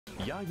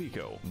Yae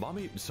Miko,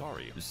 mommy,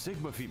 sorry,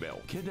 Sigma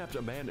female, kidnapped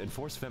a man and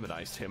force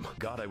feminized him.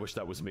 God, I wish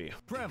that was me.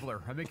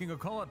 Traveler, I'm making a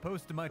call-out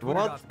post to my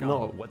What? Twitter.com.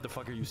 No. What the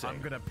fuck are you saying?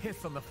 I'm gonna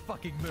piss on the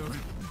fucking moon.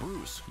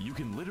 Bruce, you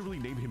can literally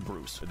name him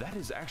Bruce. That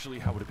is actually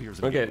how it appears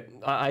in Okay,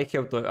 I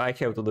have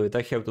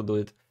to do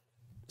it.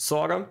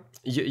 Sora,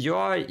 you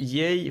are a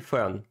Yae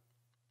fan.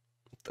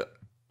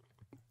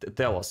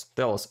 Tell us,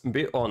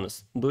 be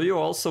honest. Do you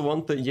also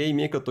want the Yae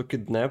Miko to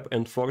kidnap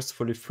and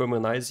forcefully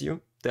feminize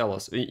you? Tell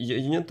us.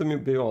 You need to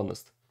be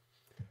honest.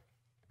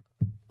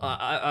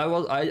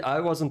 I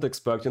wasn't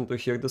expecting to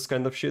hear this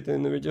kind of shit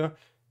in the video.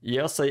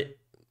 Yes,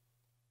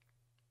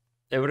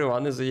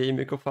 everyone is a Yae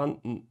Miko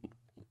fan.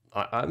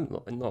 I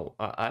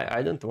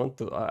don't want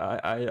to.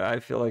 I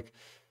feel like,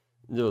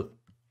 dude.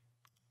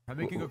 I'm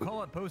making a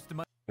call-out post to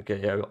my. Okay,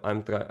 yeah, I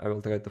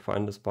will try to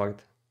find this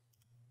part.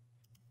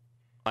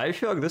 I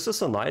feel like this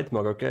is a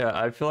nightmare. Okay,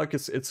 I feel like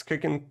it's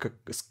freaking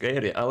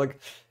scary.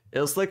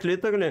 It's like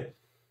literally.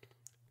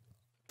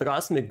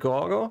 Trust me,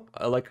 Goro.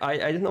 Like I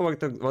didn't know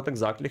what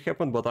exactly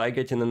happened, but I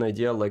getting an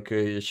idea. Like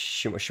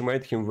she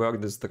made him wear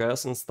this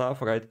dress and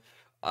stuff, right?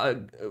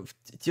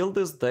 Till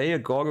this day,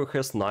 Goro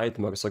has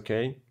nightmares.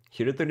 Okay,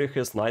 he literally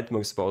has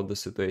nightmares about the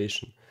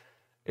situation.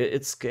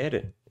 It's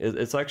scary.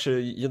 It's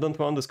actually, you don't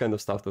want this kind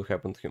of stuff to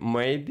happen to him.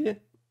 Maybe.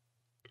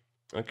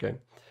 Okay.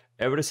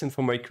 Everything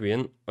for my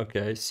queen.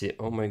 Okay, I see.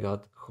 Oh my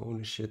god.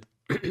 Holy shit.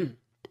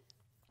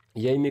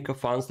 Yae Miko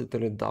fans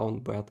literally down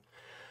bad.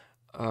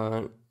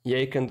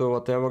 Yae can do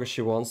whatever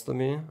she wants to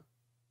me.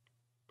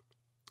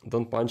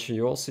 Don't punch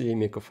you also, Yae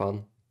Miko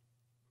fan.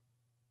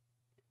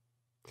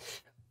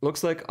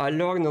 Looks like I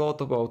learned a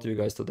lot about you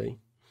guys today.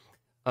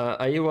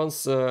 I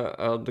wants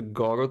the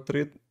Goro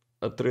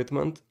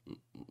treatment.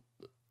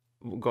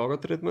 Goro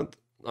treatment.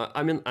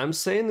 I mean, I'm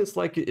saying it's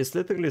like, it's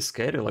literally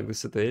scary, like the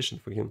situation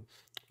for him.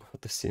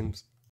 What the Sims.